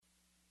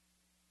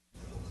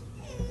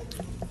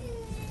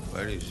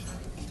Where is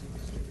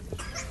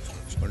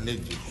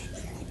Panditji?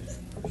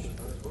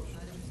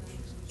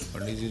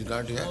 Panditji is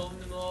not here? Om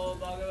Namo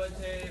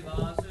Bhagavate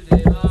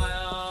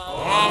Vasudevaya.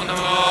 Om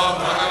Namo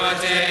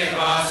Bhagavate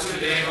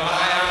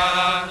Vasudevaya.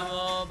 Om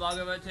Namo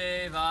Bhagavate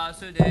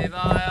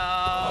Vasudevaya.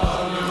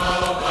 Om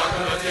Namo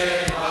Bhagavate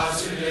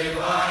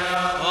Vasudevaya.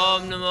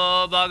 Om Namo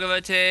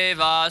Bhagavate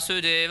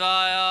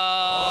Vasudevaya.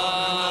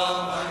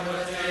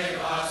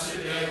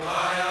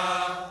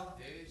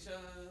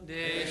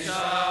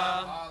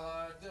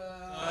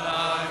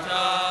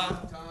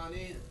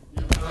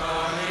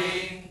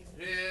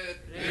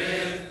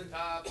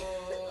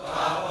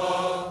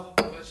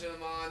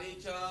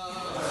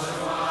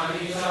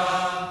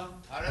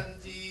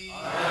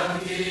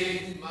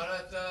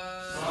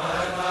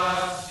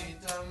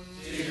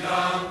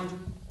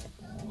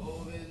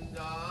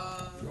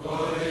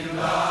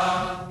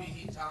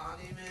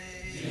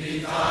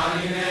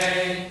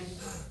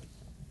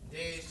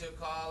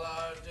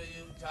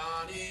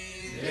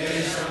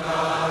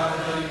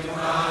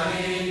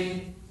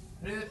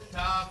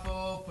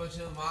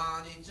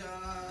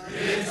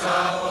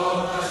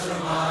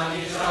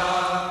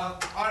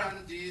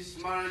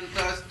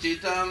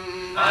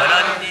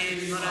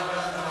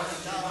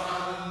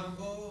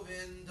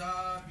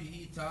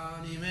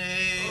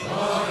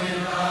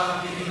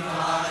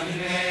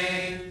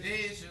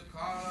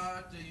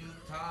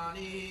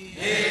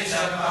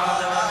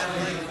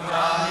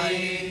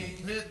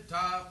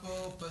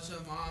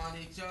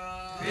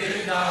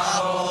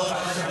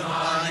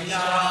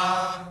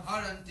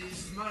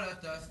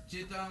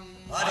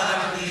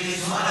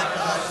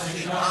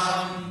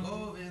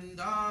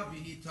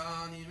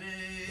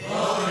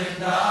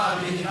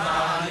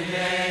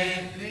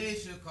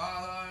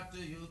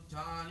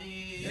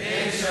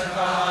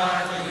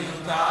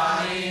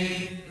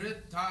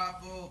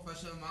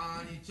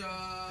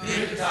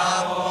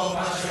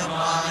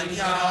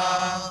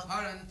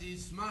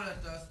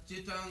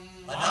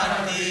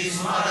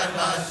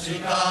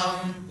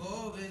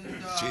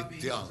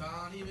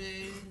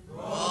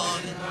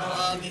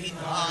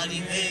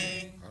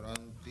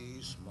 Haranti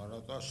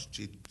smaratas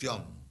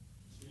chityam.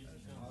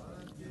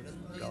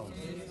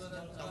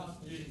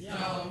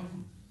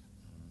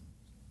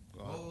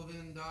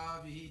 Govinda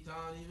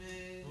Vihitani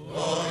me.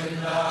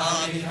 Govinda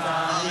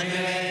Vihitani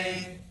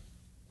me.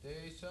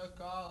 Desha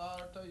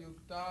Kalarta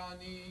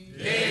Yuktani.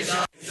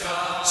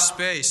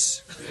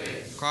 Space,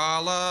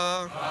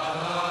 Kala,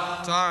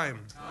 time,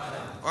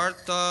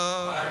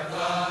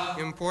 Artha,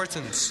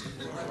 importance,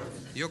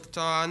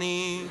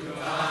 Yuktani,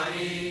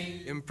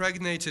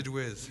 impregnated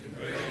with,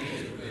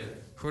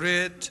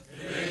 Hrit,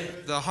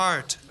 the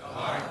heart,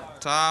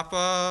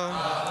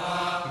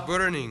 Tapa,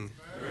 burning,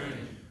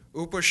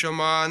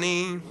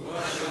 Upashamani,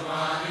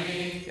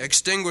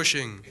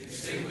 extinguishing,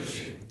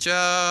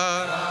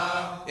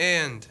 Cha,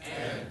 and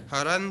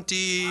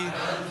Haranti,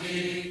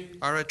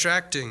 are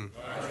attracting,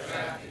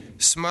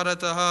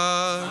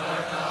 Smarataha,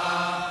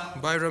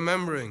 by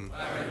remembering,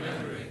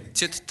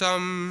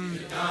 Chittam,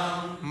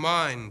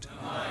 mind,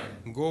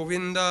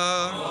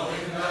 Govinda,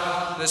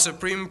 the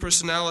Supreme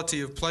Personality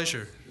of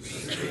Pleasure,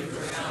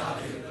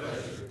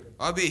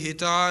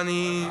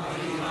 Abhihitani,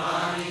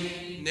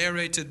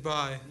 narrated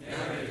by,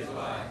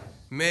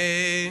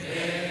 Me,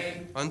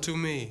 unto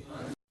me.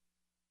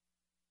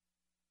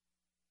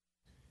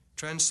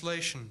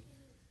 Translation.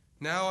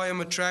 Now I am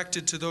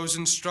attracted to those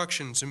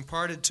instructions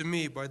imparted to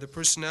me by the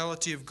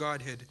personality of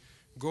Godhead,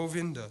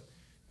 Govinda,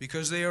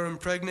 because they are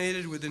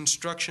impregnated with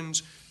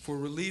instructions for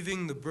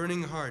relieving the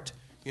burning heart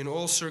in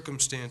all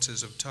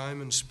circumstances of time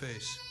and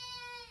space.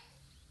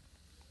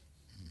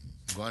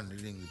 Go on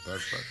reading the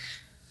purport.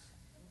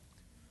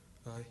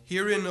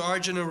 Herein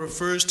Arjuna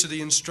refers to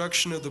the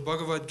instruction of the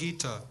Bhagavad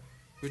Gita,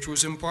 which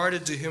was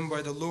imparted to him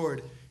by the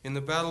Lord in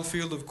the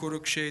battlefield of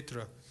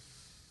Kurukshetra.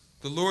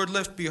 The Lord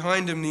left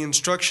behind him the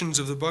instructions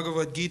of the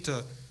Bhagavad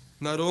Gita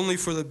not only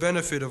for the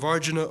benefit of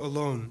Arjuna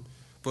alone,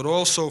 but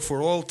also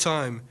for all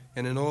time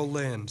and in all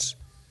lands.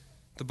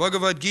 The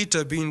Bhagavad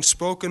Gita, being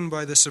spoken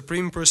by the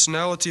Supreme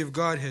Personality of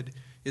Godhead,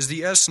 is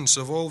the essence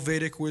of all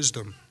Vedic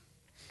wisdom.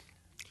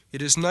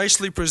 It is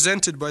nicely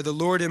presented by the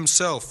Lord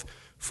himself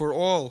for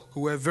all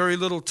who have very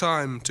little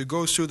time to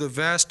go through the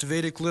vast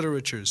Vedic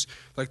literatures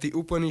like the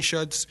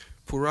Upanishads,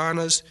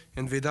 Puranas,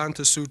 and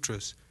Vedanta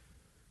Sutras.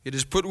 It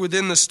is put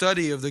within the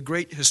study of the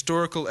great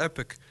historical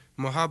epic,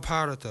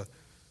 Mahabharata,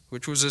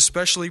 which was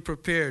especially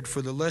prepared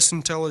for the less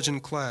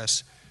intelligent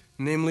class,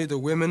 namely the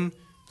women,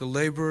 the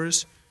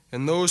laborers,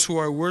 and those who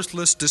are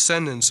worthless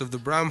descendants of the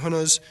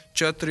Brahmanas,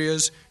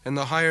 Kshatriyas, and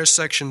the higher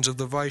sections of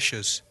the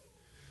Vaishyas.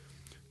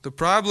 The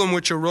problem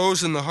which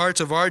arose in the heart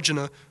of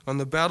Arjuna on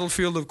the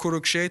battlefield of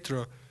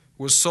Kurukshetra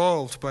was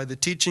solved by the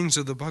teachings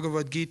of the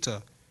Bhagavad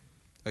Gita.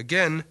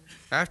 Again,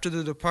 after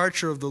the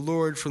departure of the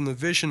Lord from the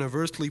vision of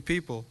earthly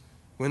people,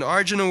 when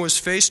Arjuna was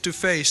face to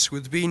face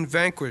with being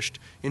vanquished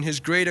in his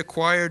great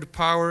acquired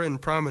power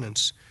and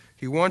prominence,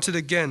 he wanted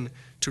again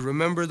to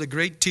remember the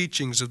great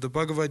teachings of the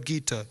Bhagavad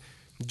Gita,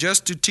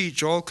 just to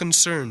teach all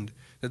concerned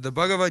that the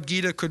Bhagavad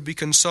Gita could be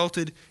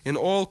consulted in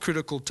all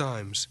critical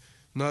times,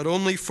 not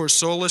only for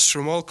solace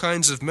from all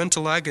kinds of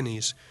mental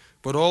agonies,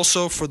 but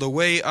also for the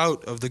way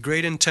out of the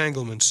great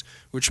entanglements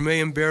which may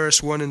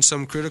embarrass one in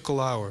some critical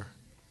hour.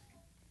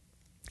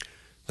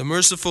 The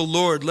merciful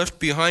Lord left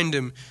behind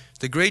him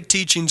the great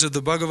teachings of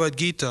the Bhagavad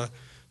Gita,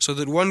 so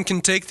that one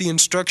can take the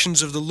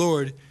instructions of the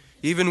Lord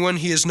even when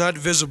he is not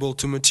visible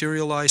to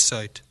material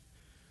eyesight.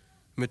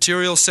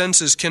 Material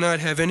senses cannot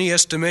have any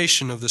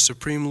estimation of the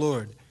Supreme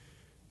Lord,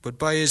 but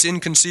by his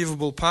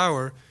inconceivable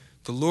power,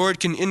 the Lord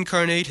can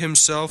incarnate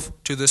himself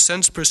to the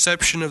sense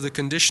perception of the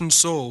conditioned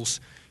souls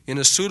in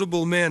a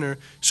suitable manner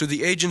through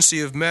the agency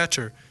of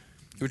matter,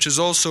 which is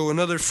also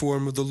another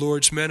form of the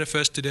Lord's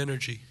manifested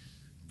energy.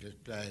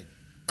 Just like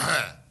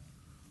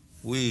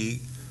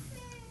we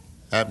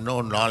have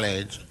no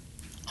knowledge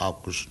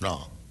of Krishna,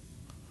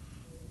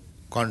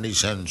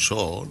 conditioned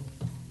soul,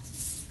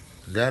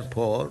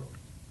 therefore,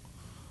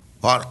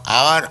 for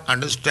our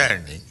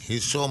understanding, he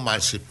is so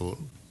merciful,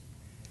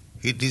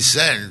 he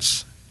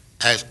descends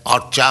as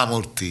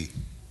Archamurti.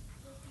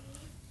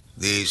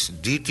 This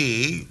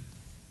deity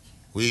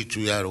which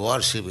we are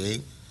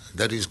worshipping,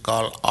 that is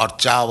called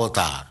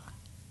Archavatar,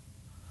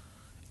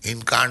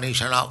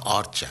 incarnation of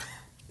Archa.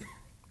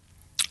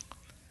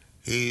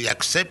 He is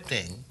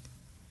accepting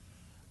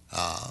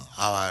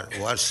our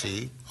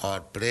worship, our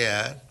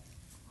prayer,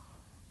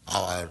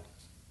 our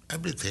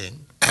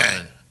everything,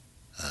 and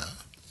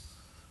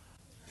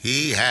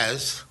he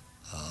has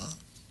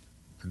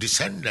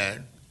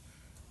descended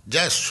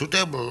just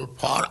suitable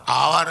for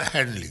our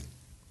handling.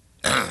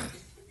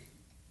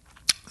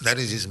 That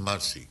is his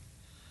mercy.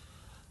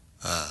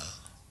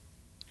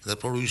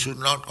 Therefore we should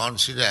not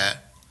consider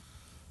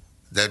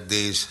that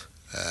this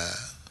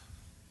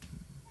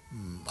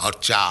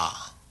Archa,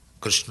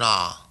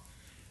 Krishna,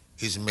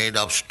 is made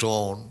of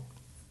stone,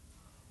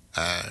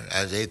 and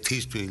as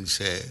atheists will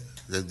say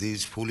that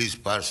these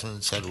foolish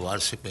persons are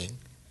worshipping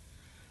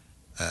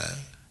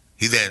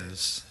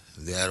heathens,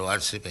 they are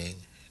worshipping.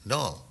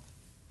 No,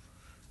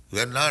 we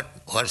are not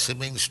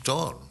worshipping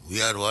stone,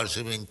 we are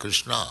worshipping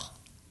Krishna,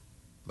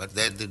 but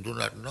that they do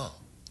not know.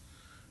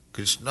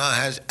 Krishna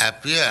has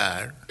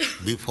appeared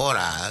before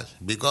us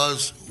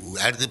because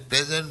at the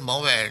present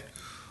moment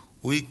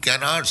we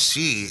cannot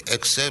see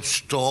except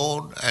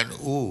stone and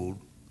wood.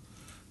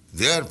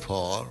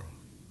 Therefore,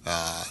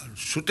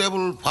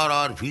 suitable for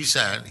our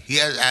vision, he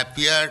has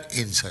appeared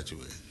in such a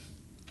way.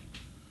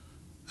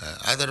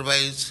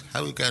 Otherwise,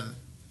 how we can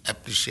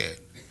appreciate?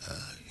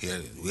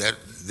 Here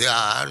they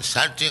are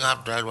searching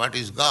after what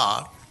is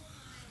God,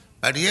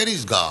 but here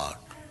is God.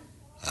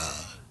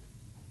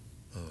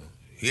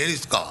 Here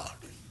is God.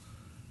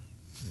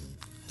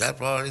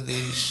 Therefore, in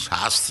the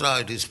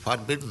Shastra it is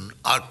forbidden,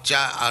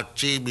 Archa,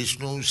 Archi,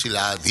 Vishnu,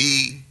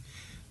 Siladhi,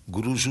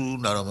 Gurusu,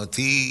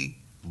 Naramati,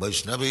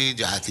 Vaishnavi,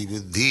 Jati,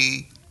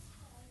 Buddhi.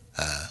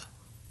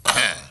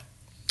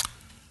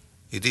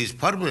 It is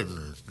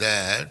forbidden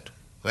that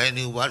when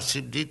you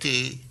worship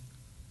deity,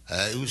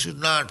 you should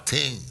not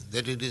think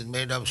that it is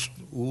made of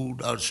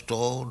wood or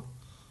stone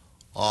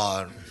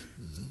or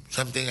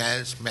something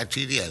else,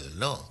 material.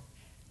 No.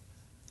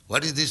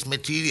 What is this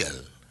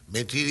material?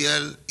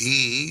 Material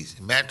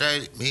is, matter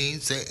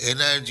means the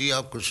energy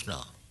of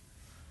Krishna.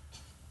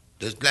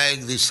 Just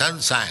like the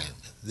sunshine,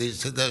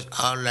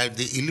 or like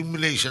the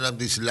illumination of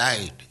this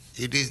light,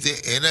 it is the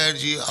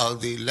energy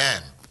of the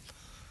lamp.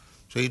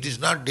 So it is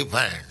not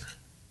different.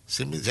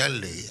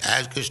 Similarly,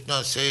 as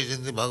Krishna says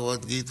in the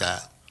Bhagavad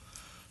Gita,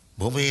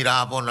 Bhumi,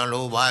 Rapo,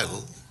 Nalo,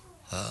 Vayu,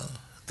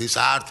 this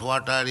earth,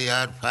 water,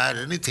 air, fire,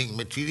 anything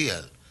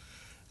material,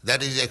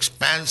 that is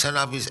expansion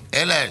of his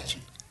energy.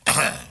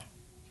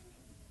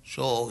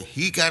 So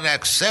he can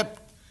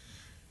accept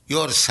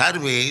your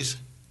service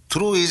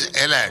through his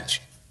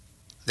energy.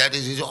 That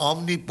is his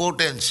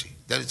omnipotency.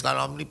 That is called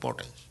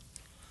omnipotence.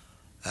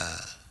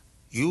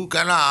 You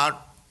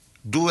cannot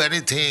do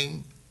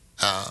anything,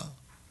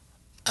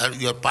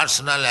 your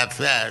personal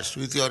affairs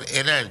with your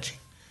energy.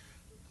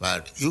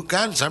 But you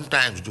can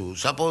sometimes do.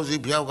 Suppose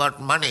if you have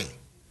got money,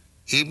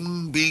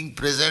 even being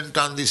present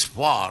on the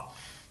spot,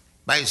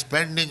 by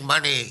spending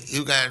money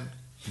you can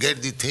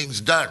get the things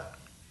done.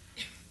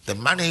 The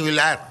money will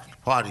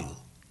act for you.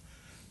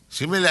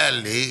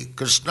 Similarly,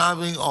 Krishna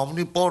being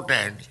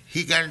omnipotent,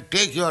 he can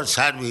take your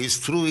service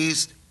through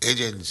his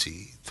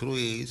agency, through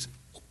his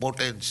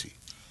potency.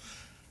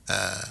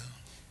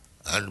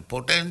 And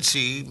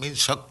potency means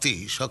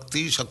Shakti.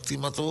 Shakti,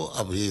 Shaktimato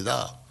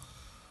Abheda.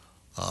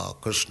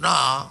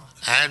 Krishna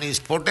and his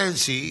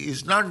potency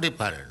is not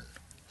different.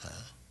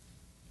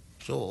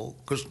 So,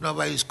 Krishna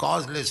by his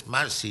causeless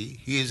mercy,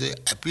 he has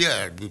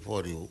appeared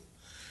before you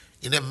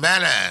in a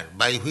manner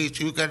by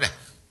which you can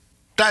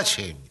touch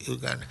him, you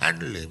can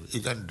handle him, you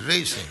can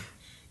dress him,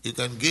 you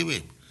can give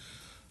him.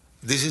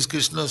 This is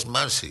Krishna's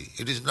mercy.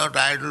 It is not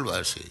idle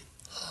mercy.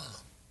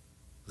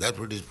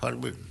 Therefore it is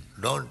forbidden.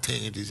 Don't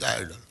think it is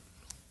idle.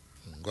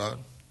 God.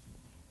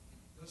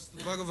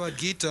 The Bhagavad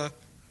Gita,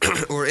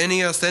 or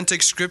any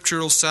authentic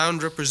scriptural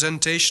sound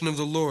representation of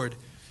the Lord,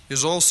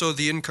 is also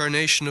the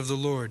incarnation of the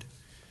Lord.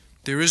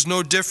 There is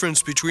no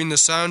difference between the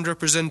sound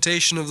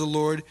representation of the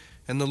Lord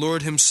and the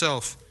Lord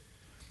himself.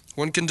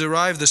 One can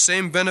derive the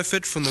same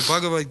benefit from the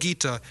Bhagavad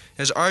Gita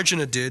as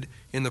Arjuna did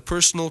in the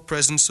personal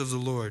presence of the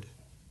Lord.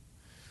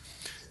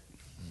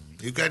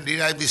 You can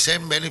derive the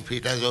same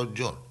benefit as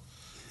Arjuna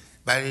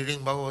by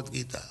reading Bhagavad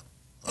Gita.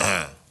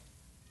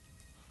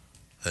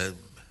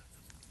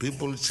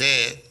 People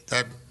say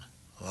that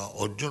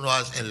Arjuna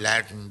was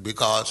enlightened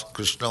because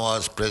Krishna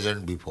was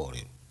present before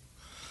him.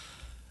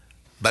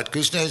 But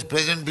Krishna is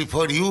present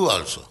before you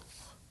also,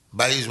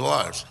 by his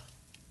words,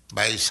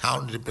 by his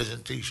sound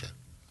representation.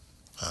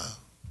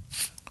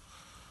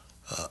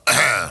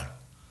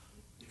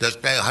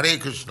 Just like Hare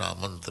Krishna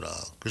mantra,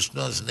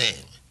 Krishna's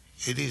name,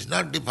 it is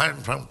not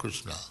different from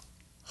Krishna.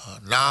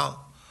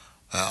 Now,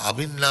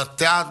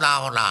 abhinnatya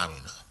nama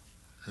namina.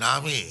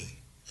 Nami,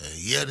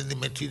 here in the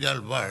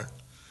material world,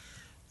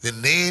 the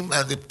name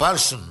and the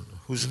person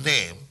whose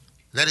name,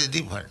 that is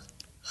different,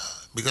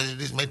 because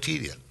it is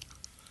material.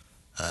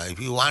 If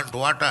you want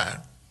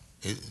water,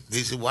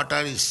 this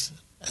water is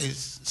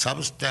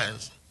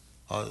substance,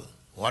 or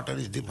water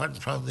is different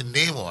from the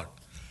name water.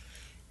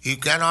 You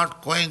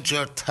cannot quench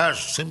your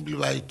thirst simply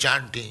by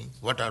chanting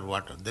water,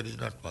 water. That is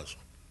not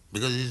possible,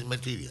 because it is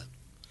material.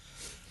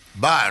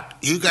 But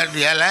you can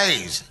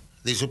realize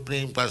the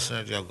Supreme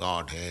Personality of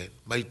Godhead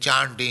by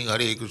chanting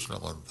Hare Krishna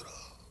mantra.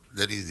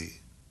 That is the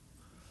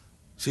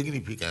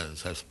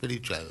significance of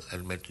spiritual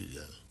and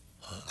material.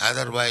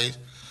 Otherwise,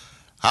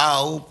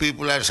 how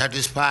people are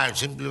satisfied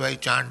simply by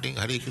chanting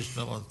Hare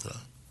Krishna mantra?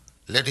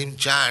 Let him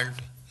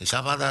chant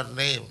some other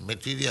name,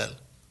 material.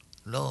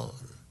 No,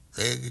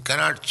 they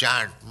cannot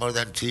chant more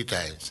than 3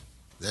 times.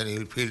 Then he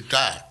will feel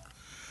tired.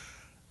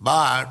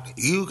 But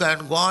you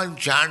can go on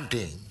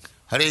chanting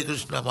Hare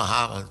Krishna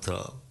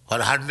Mahamantra for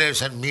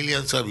hundreds and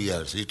millions of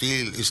years. It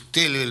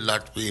still will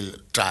not feel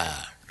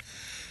tired.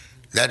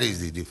 That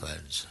is the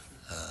difference.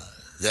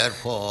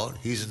 Therefore,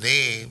 his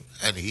name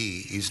and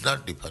he is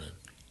not different.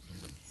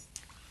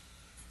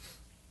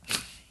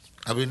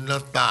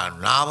 Abhinnata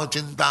nama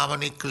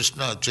chintamani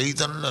Krishna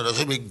chaitanya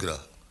rasa vigraha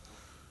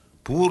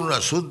purna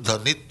suddha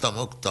nitta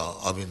mukta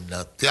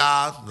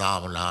abhinnatyat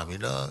nama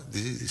namina.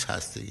 This is the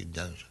Shastric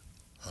injunction.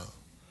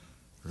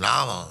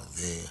 Nama,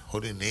 the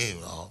holy name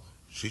of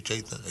Sri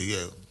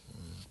Chaitanya,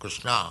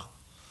 Krishna,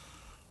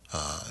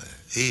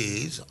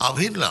 is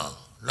abhinna,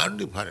 not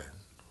different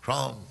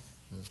from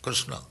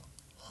Krishna.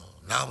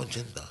 Nama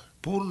chinta,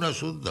 purna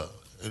suddha,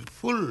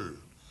 full,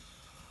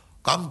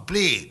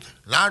 complete,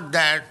 not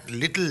that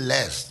little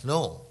less,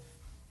 no.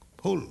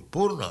 Full,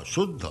 purna,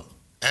 suddha,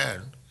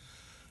 and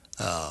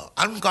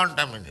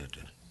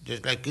uncontaminated.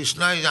 Just like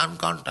Krishna is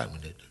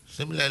uncontaminated.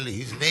 Similarly,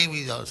 his name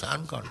is also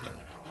uncontaminated.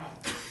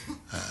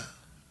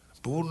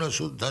 Purna,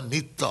 suddha,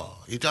 nitya,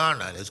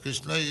 eternal. As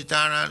Krishna is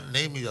eternal,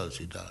 name is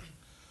also eternal.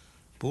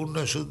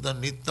 Purna, suddha,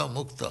 nitya,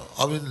 mukta,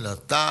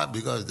 abhinnata,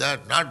 because they are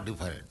not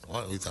different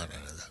with one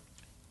another.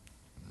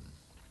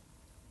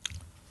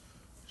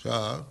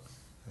 So,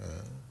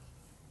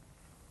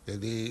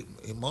 the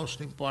most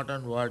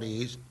important word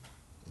is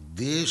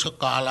desha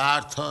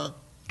kalartha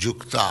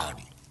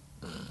juktani.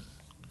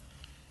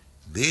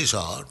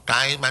 Desha,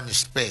 time and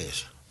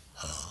space.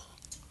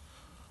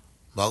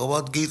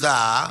 Bhagavad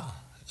Gita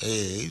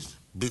is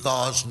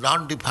because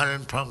not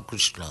different from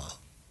Krishna.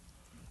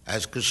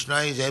 As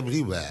Krishna is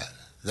everywhere,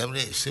 then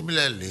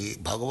similarly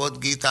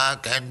Bhagavad Gita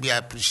can be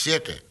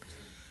appreciated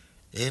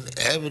in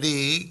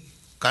every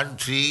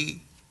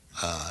country,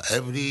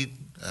 every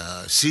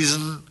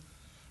season,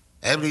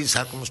 every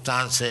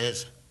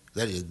circumstances.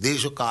 That is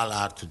desha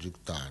kalartha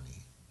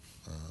juktani.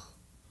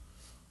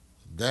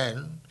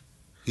 Then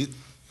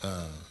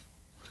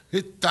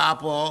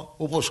hittapo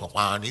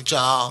upasamani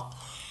cha.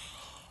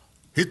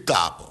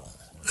 Hittapo.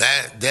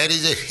 There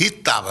is a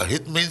hittapa.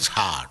 Hit means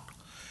heart.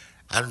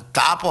 And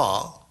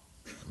tapa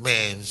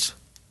means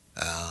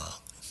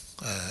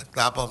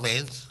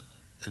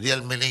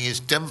real meaning is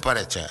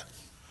temperature.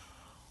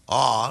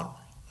 Or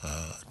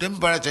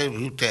temperature if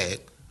you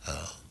take,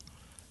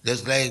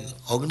 just like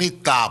agni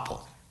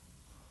tapo.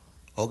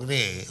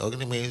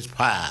 Agni means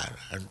fire,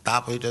 and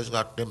tapa it has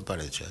got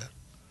temperature.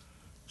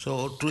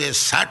 So to a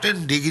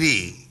certain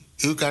degree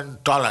you can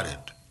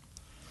tolerate.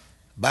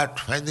 But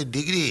when the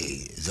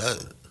degree,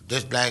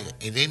 just like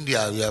in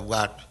India we have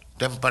got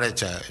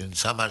temperature in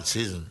summer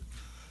season,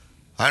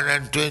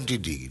 120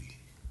 degrees.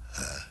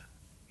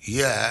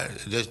 Here,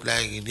 just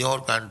like in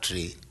your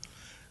country,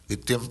 the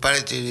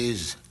temperature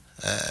is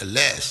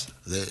less.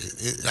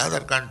 In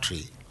other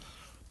country,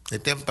 the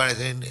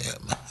temperature in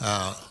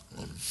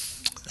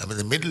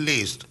the Middle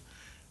East,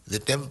 the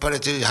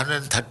temperature is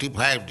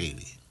 135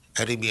 degrees,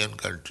 Arabian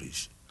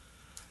countries.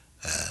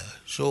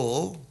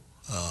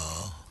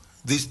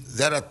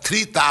 There are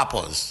 3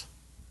 tapas,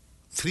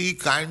 3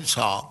 kinds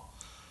of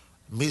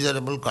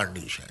miserable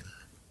condition,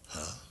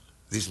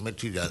 this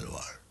material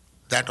world.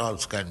 That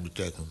also can be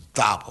taken,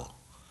 tapa.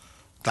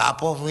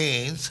 Tapa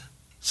means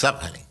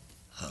suffering,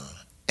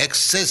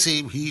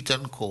 excessive heat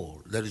and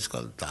cold, that is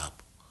called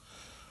tapa.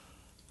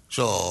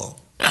 So,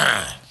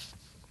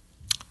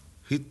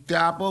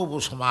 hityapa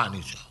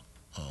upasamani cha.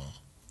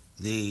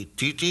 The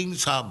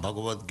teachings of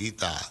Bhagavad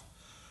Gita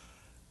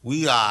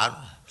we are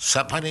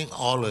suffering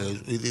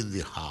always within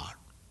the heart.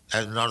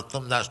 As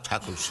Narottam Das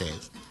Thakur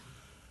says,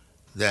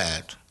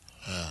 that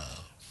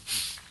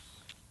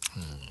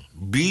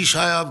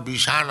Vishaya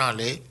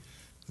Vishanale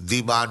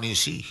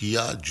Dibanisi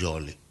Hiya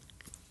Jole.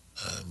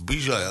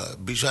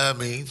 Vishaya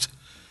means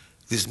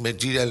this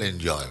material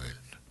enjoyment.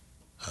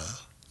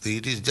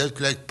 It is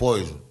just like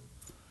poison.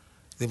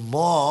 The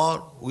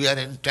more we are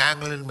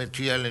entangled in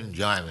material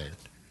enjoyment,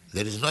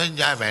 there is no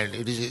enjoyment,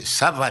 it is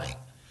suffering.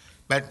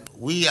 But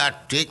we are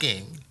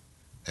taking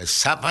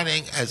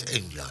suffering as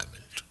enjoyment.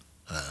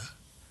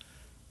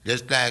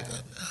 Just like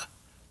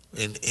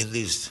in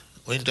this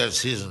winter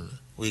season,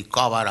 we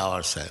cover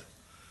ourselves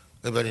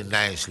very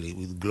nicely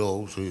with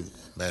gloves, with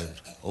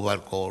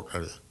overcoat.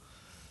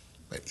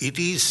 But it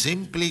is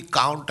simply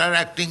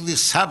counteracting the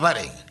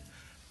suffering.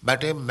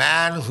 But a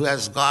man who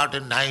has got a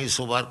nice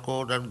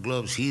overcoat and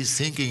gloves, he is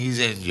thinking he is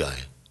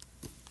enjoying.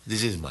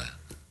 This is Maya.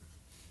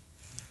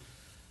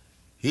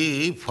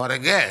 He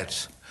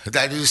forgets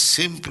that he is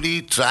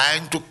simply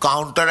trying to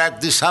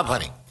counteract the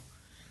suffering.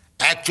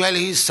 Actually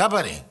he is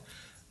suffering.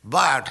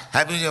 But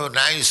having a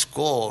nice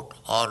coat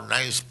or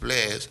nice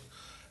place,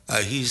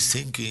 he is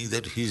thinking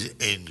that he is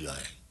enjoying.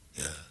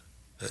 Yeah.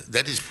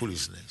 That is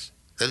foolishness.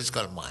 That is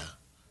called Maya.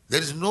 There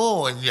is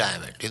no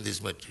enjoyment in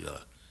this material.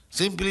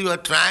 Simply you are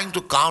trying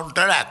to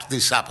counteract the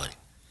suffering.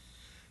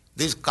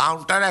 This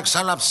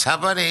counteraction of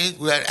suffering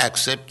we are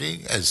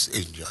accepting as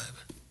enjoyment.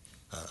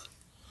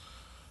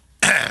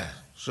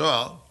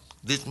 So,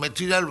 this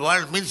material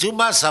world means you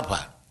must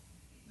suffer.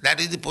 That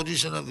is the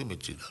position of the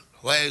material.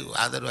 Why,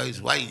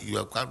 otherwise, why you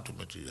have come to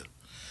material?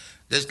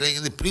 Just like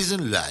in the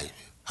prison life,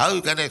 how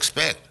you can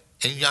expect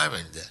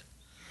enjoyment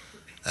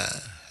there?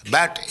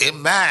 But a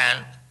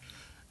man,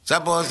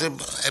 suppose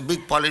a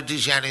big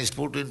politician is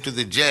put into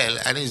the jail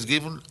and is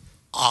given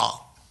a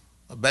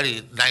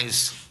very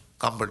nice,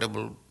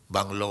 comfortable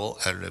bungalow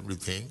and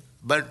everything,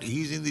 but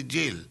he is in the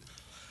jail.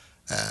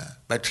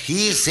 But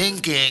he is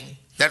thinking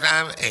that I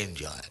am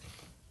enjoying.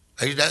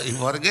 He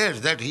forgets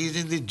that he is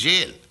in the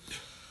jail.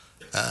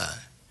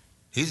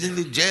 He is in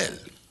the jail.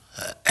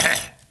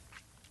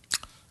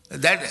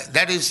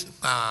 That is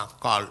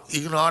called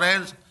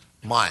ignorance,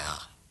 Maya.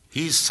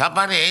 He is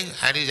suffering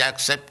and is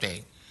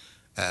accepting.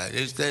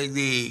 It's like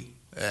the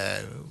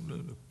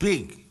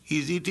pig. He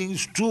is eating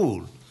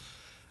stool,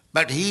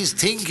 but he is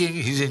thinking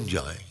he is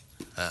enjoying.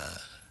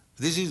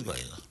 This is going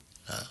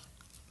on.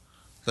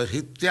 So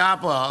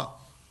Hityapa,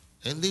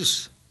 in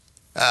this,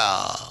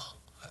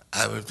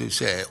 I want to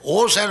say,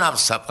 ocean of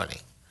suffering,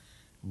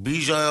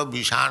 Vijaya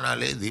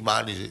Vishanale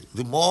Dibani,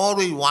 the more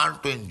we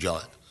want to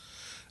enjoy,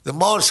 the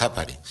more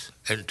sufferings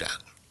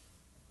entangled.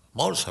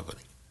 More suffering.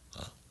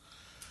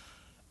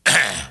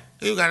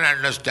 You can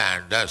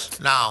understand that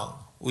now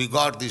we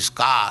got this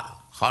car,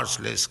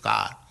 horseless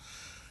car,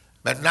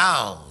 but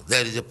now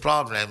there is a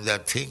problem. They are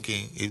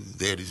thinking if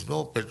there is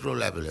no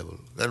petrol available,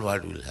 then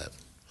what will happen?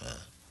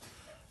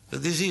 So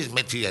this is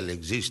material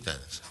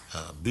existence.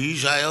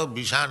 Vishaya,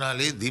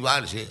 Vishanali,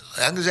 Divanshi,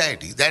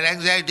 anxiety. That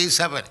anxiety is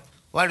suffering.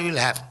 What will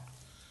happen?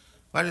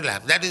 What will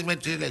happen? That is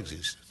material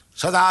existence.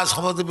 Sada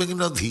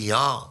samadhibhigna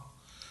dhiya.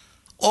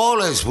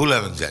 Always full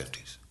of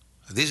anxieties.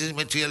 This is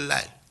material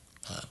life.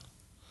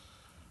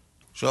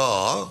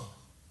 So,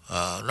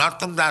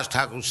 Narottam Das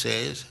Thakur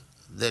says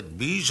that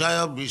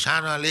Vishaya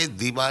Vishanale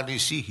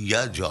Divanisi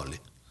hiya jole.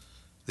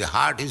 The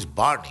heart is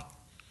burning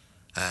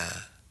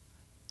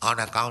on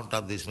account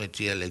of this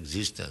material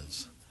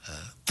existence.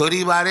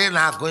 Toribare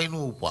na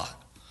koinu upar.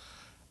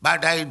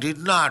 But I did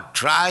not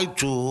try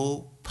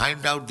to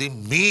find out the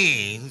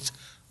means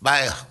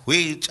by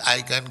which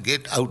I can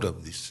get out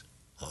of this.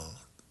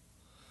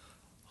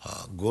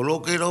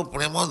 Golokero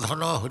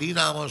premodhana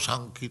harinama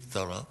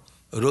sankirtana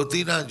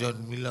rotina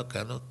janmila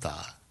kano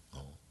tar.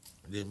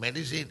 The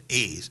medicine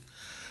is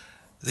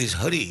this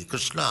Hari,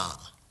 Krishna,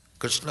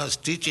 Krishna's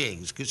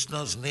teachings,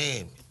 Krishna's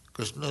name,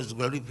 Krishna's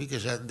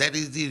glorification. That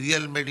is the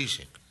real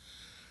medicine.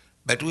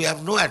 But we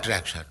have no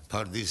attraction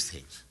for these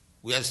things.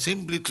 We are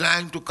simply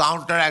trying to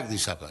counteract the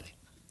suffering.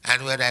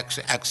 And we are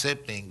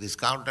accepting this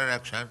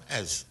counteraction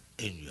as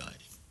enjoying.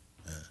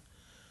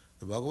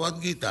 The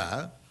Bhagavad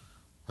Gita,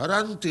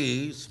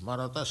 haranti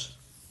smaratas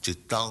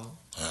chittang.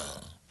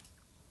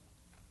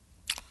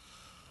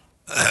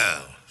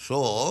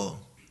 So,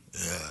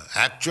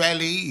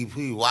 actually, if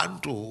we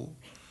want to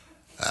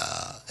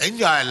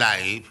enjoy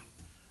life,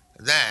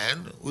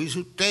 then we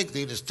should take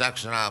the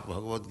instruction of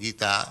Bhagavad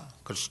Gita,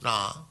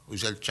 Krishna, we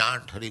shall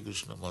chant Hare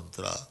Krishna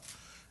mantra.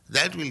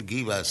 That will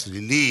give us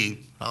relief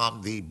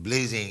from the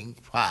blazing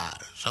fire.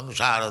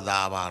 Samsara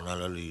dava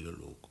nalalila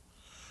loko.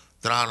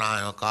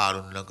 Tranaya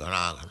karunya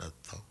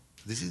ganaganatta.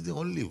 This is the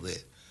only way.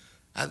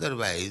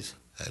 Otherwise,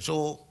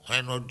 so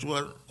when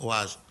Arjuna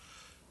was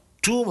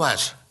too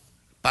much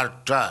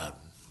perturbed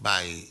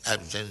by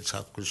absence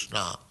of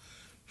Krishna,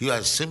 he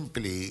was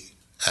simply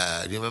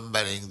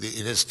remembering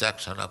the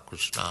instruction of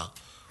Krishna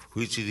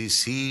which he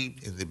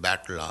received in the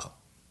battle of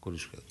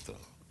Kurukshetra.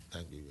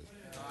 Thank you.